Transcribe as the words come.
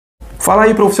Fala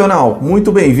aí, profissional!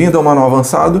 Muito bem-vindo ao Manual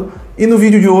Avançado, e no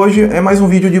vídeo de hoje é mais um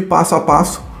vídeo de passo a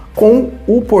passo com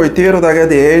o porteiro da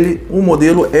HDL, o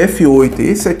modelo F8.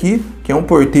 Esse aqui que é um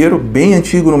porteiro bem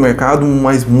antigo no mercado,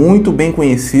 mas muito bem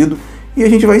conhecido, e a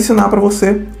gente vai ensinar para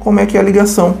você como é que é a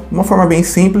ligação, de uma forma bem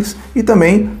simples, e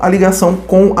também a ligação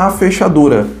com a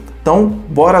fechadura. Então,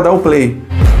 bora dar o play!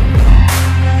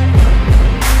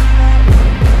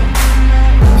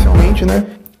 Inicialmente, né,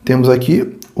 temos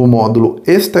aqui o módulo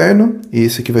externo,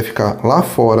 esse que vai ficar lá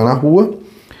fora na rua.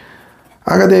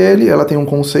 A HDL, ela tem um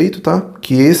conceito, tá?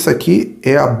 Que esse aqui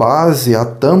é a base, a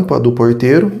tampa do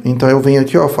porteiro. Então eu venho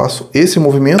aqui, ó, faço esse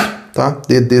movimento, tá?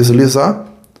 De deslizar.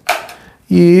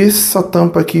 E essa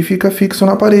tampa aqui fica fixo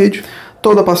na parede.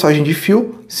 Toda passagem de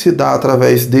fio se dá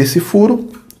através desse furo.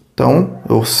 Então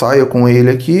eu saio com ele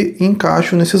aqui e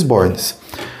encaixo nesses bornes.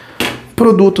 O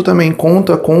produto também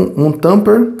conta com um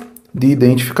tamper de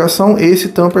identificação. Esse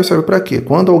tamper serve para quê?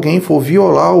 Quando alguém for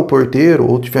violar o porteiro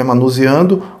ou estiver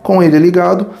manuseando com ele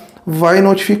ligado, vai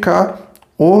notificar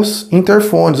os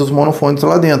interfones, os monofones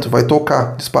lá dentro, vai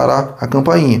tocar, disparar a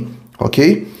campainha,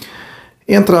 ok?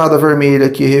 Entrada vermelha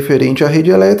aqui referente à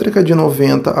rede elétrica de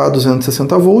 90 a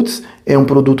 260 volts, é um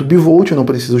produto bivolt, não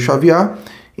preciso chavear.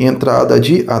 Entrada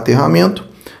de aterramento,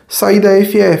 saída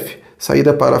FF,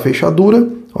 saída para a fechadura,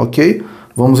 ok?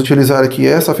 Vamos utilizar aqui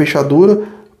essa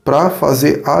fechadura para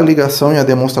fazer a ligação e a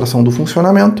demonstração do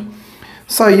funcionamento.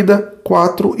 Saída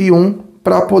 4 e 1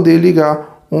 para poder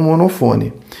ligar o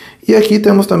monofone. E aqui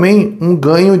temos também um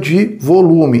ganho de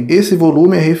volume. Esse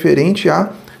volume é referente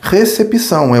à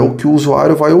recepção, é o que o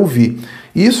usuário vai ouvir.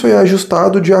 Isso é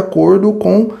ajustado de acordo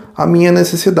com a minha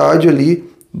necessidade ali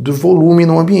do volume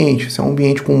no ambiente. Se é um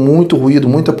ambiente com muito ruído,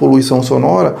 muita poluição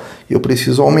sonora, eu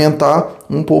preciso aumentar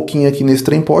um pouquinho aqui nesse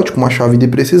trem-pote com uma chave de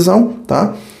precisão,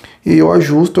 tá? E eu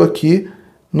ajusto aqui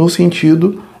no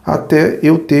sentido até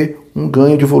eu ter um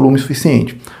ganho de volume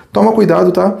suficiente. Toma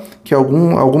cuidado, tá? Que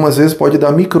algumas vezes pode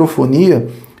dar microfonia,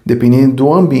 dependendo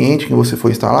do ambiente que você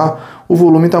for instalar, o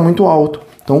volume está muito alto.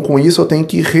 Então com isso eu tenho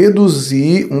que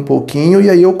reduzir um pouquinho e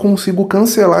aí eu consigo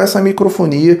cancelar essa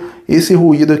microfonia, esse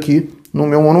ruído aqui no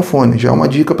meu monofone. Já é uma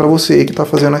dica para você aí que está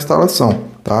fazendo a instalação,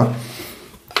 tá?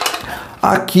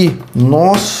 Aqui,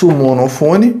 nosso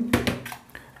monofone.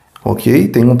 Ok,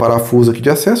 tem um parafuso aqui de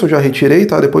acesso, eu já retirei,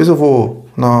 tá? Depois eu vou,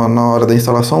 na hora da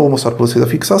instalação, eu vou mostrar para vocês a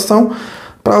fixação.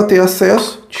 Para ter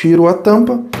acesso, tiro a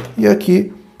tampa e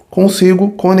aqui consigo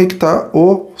conectar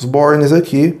os bornes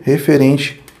aqui,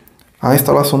 referente à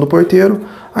instalação do porteiro.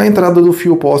 A entrada do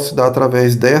fio posso se dar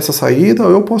através dessa saída, ou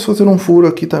eu posso fazer um furo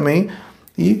aqui também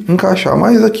e encaixar.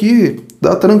 Mas aqui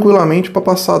dá tranquilamente para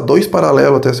passar 2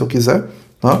 paralelos até se eu quiser,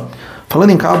 tá? Falando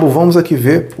em cabo, vamos aqui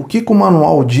ver o que o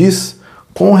manual diz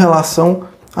com relação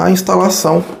à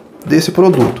instalação desse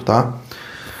produto, tá?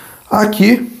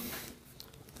 Aqui,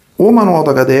 o manual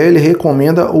da HDL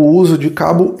recomenda o uso de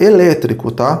cabo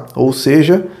elétrico, tá? Ou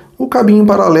seja, o cabinho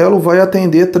paralelo vai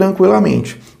atender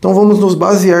tranquilamente. Então vamos nos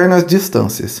basear nas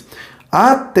distâncias.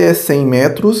 Até 100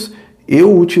 metros,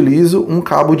 eu utilizo um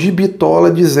cabo de bitola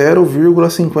de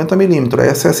 0,50 milímetros.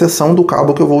 Essa é a seção do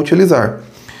cabo que eu vou utilizar.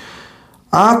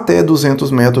 Até 200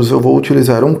 metros eu vou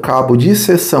utilizar um cabo de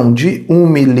seção de 1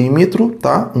 milímetro,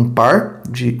 tá? Um par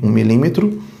de 1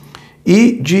 milímetro.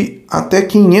 E de até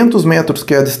 500 metros,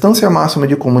 que é a distância máxima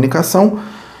de comunicação,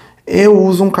 eu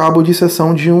uso um cabo de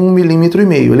seção de 1,5 milímetro.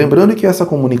 Lembrando que essa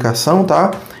comunicação,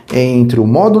 tá? É entre o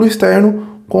módulo externo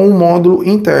com o módulo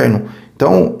interno.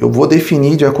 Então eu vou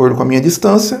definir de acordo com a minha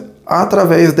distância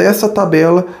através dessa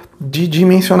tabela de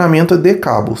dimensionamento de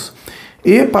cabos.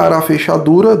 E para a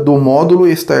fechadura do módulo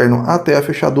externo até a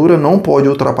fechadura não pode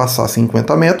ultrapassar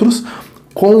 50 metros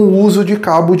com o uso de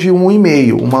cabo de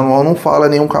 1,5. O manual não fala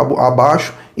nenhum cabo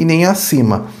abaixo e nem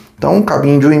acima. Então um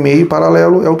cabinho de 1,5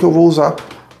 paralelo é o que eu vou usar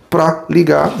para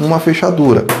ligar uma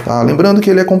fechadura, tá? Lembrando que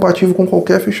ele é compatível com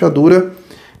qualquer fechadura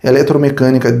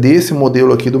eletromecânica desse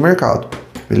modelo aqui do mercado,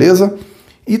 beleza?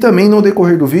 E também no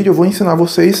decorrer do vídeo eu vou ensinar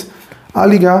vocês a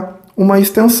ligar uma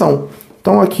extensão.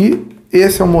 Então aqui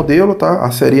esse é o modelo, tá?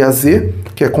 A série AZ,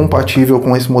 que é compatível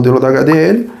com esse modelo da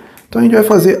HDL. Então a gente vai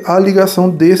fazer a ligação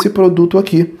desse produto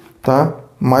aqui, tá?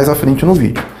 Mais à frente no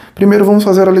vídeo. Primeiro vamos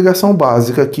fazer a ligação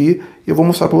básica aqui e eu vou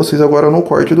mostrar para vocês agora no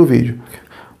corte do vídeo.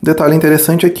 Um detalhe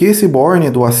interessante é que esse borne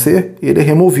do AC, ele é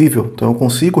removível. Então eu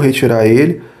consigo retirar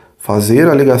ele, fazer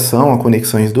a ligação, as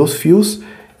conexões dos fios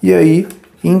e aí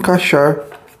encaixar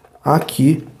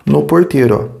aqui no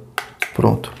porteiro, ó.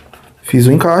 Pronto. Fiz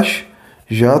o encaixe.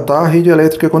 Já está a rede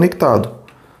elétrica conectado.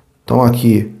 Então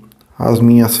aqui as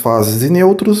minhas fases e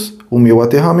neutros, o meu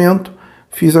aterramento,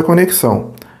 fiz a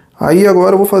conexão. Aí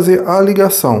agora eu vou fazer a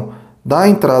ligação da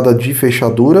entrada de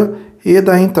fechadura e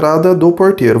da entrada do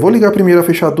porteiro. Vou ligar primeiro a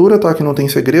fechadura, tá? Que não tem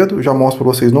segredo, já mostro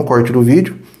para vocês no corte do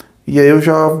vídeo. E aí eu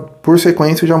já, por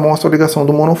sequência, já mostro a ligação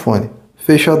do monofone.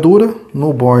 Fechadura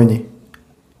no borne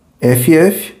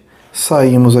FF,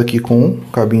 saímos aqui com o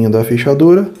cabinho da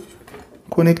fechadura,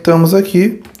 conectamos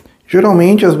aqui.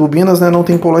 Geralmente as bobinas, né, não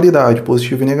tem polaridade,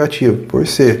 positivo e negativo, por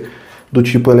ser do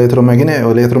tipo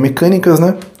eletromecânicas,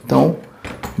 né? Então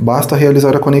basta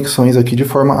realizar as conexões aqui de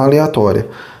forma aleatória.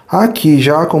 Aqui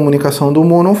já a comunicação do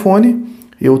monofone,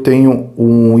 eu tenho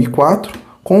um i4,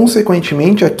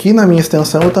 consequentemente aqui na minha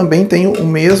extensão eu também tenho o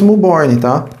mesmo borne,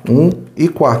 tá? Um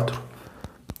i4,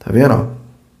 tá vendo? Ó?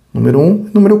 Número 1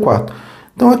 e número 4.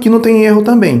 Então aqui não tem erro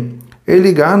também. É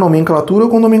ligar nomenclatura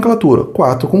com nomenclatura,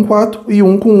 4 com 4 e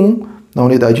 1 com 1 na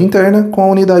unidade interna com a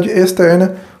unidade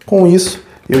externa. Com isso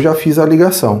eu já fiz a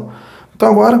ligação. Então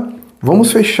agora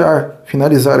vamos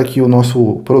finalizar aqui o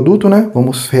nosso produto, né?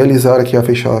 Vamos realizar aqui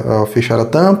fechar a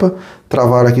tampa,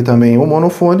 travar aqui também o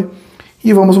monofone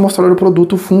e vamos mostrar o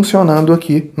produto funcionando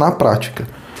aqui na prática.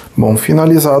 Bom,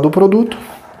 finalizado o produto,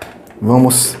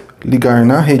 vamos ligar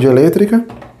na rede elétrica.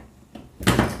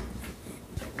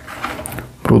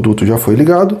 O produto já foi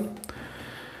ligado.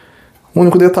 O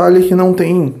único detalhe é que não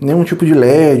tem nenhum tipo de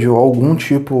LED ou algum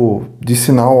tipo de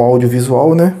sinal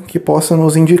audiovisual, né, que possa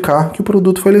nos indicar que o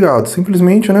produto foi ligado.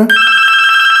 Simplesmente, né,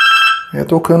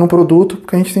 tocando o produto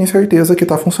porque a gente tem certeza que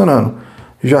está funcionando.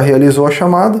 Já realizou a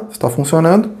chamada, está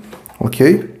funcionando,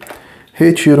 ok?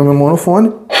 Retiro o meu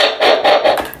monofone.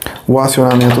 O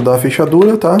acionamento da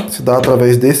fechadura, tá? Se dá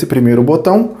através desse primeiro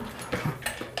botão.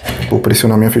 Vou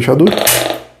pressionar minha fechadura.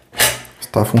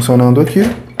 Está funcionando aqui.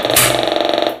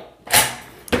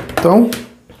 Então,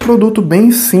 produto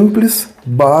bem simples,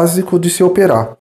 básico de se operar.